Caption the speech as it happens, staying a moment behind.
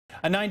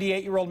A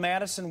 98-year-old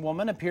Madison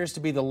woman appears to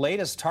be the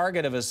latest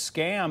target of a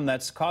scam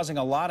that's causing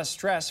a lot of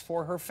stress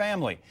for her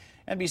family.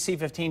 NBC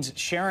 15's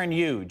Sharon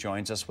Yu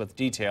joins us with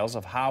details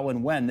of how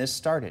and when this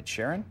started.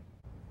 Sharon?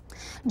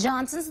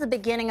 John, since the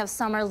beginning of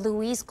summer,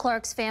 Louise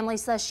Clark's family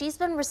says she's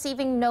been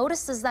receiving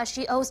notices that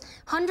she owes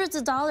hundreds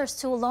of dollars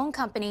to a loan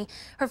company.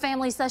 Her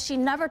family says she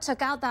never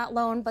took out that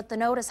loan, but the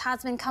notice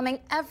has been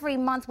coming every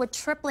month with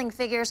tripling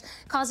figures,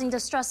 causing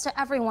distress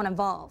to everyone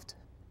involved.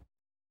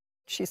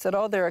 She said,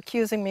 "Oh, they're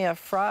accusing me of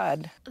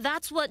fraud."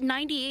 That's what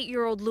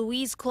 98-year-old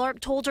Louise Clark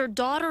told her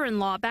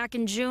daughter-in-law back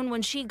in June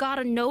when she got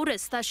a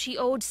notice that she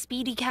owed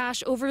Speedy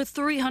Cash over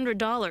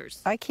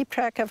 $300. I keep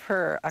track of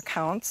her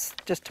accounts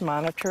just to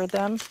monitor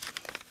them,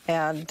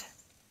 and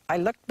I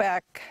looked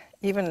back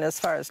even as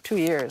far as 2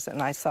 years,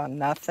 and I saw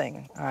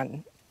nothing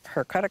on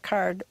her credit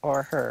card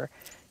or her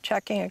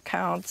checking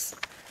accounts.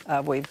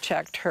 We've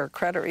checked her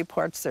credit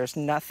reports. There's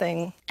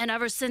nothing. And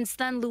ever since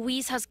then,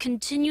 Louise has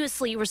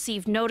continuously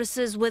received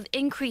notices with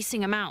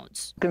increasing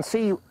amounts. You can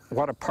see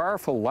what a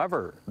powerful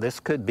lever this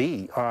could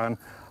be on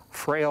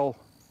frail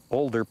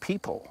older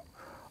people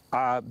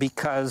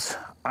because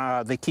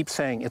they keep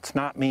saying, it's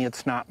not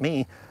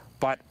me,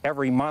 but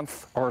every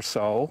month or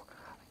so,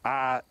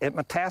 it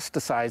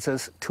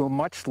metastasizes to a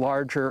much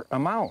larger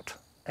amount.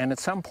 And at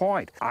some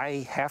point,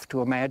 I have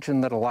to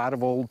imagine that a lot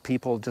of old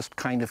people just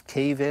kind of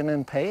cave in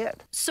and pay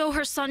it. So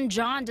her son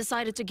John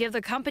decided to give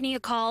the company a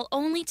call,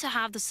 only to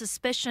have the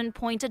suspicion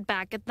pointed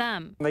back at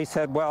them. They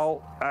said,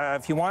 well,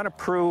 if you want to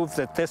prove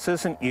that this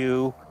isn't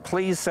you,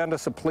 please send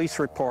us a police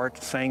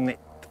report saying that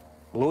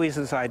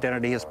Louise's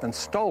identity has been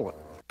stolen.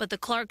 But the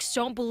Clarks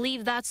don't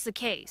believe that's the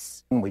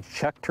case. We've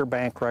checked her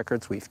bank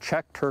records, we've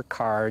checked her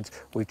cards,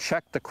 we've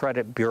checked the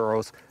credit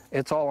bureaus.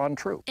 It's all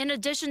untrue. In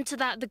addition to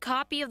that, the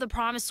copy of the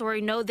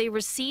promissory note they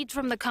received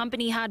from the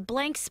company had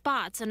blank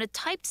spots and a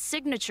typed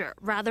signature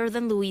rather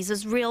than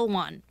Louise's real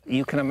one.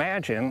 You can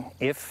imagine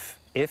if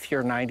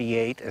you're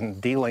 98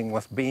 and dealing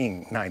with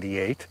being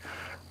 98,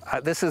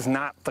 this is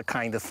not the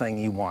kind of thing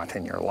you want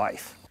in your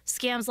life.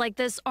 Scams like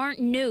this aren't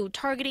new,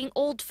 targeting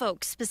old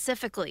folks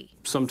specifically.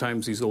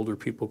 Sometimes these older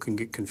people can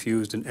get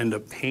confused and end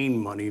up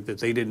paying money that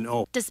they didn't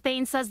owe.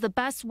 Despain says the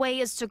best way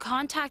is to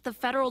contact the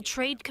Federal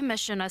Trade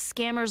Commission, as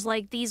scammers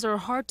like these are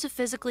hard to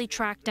physically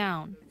track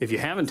down. If you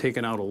haven't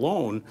taken out a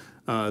loan,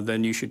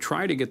 then you should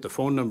try to get the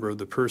phone number of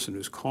the person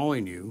who's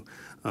calling you,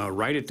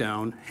 write it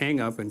down,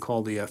 hang up, and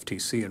call the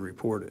FTC and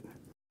report it.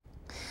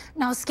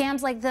 Now,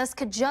 scams like this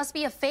could just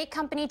be a fake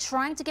company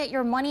trying to get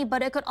your money,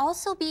 but it could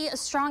also be a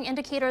strong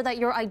indicator that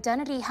your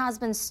identity has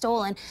been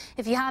stolen.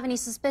 If you have any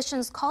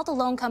suspicions, call the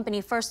loan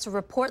company first to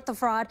report the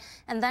fraud,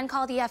 and then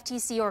call the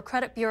FTC or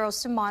credit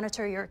bureaus to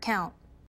monitor your account.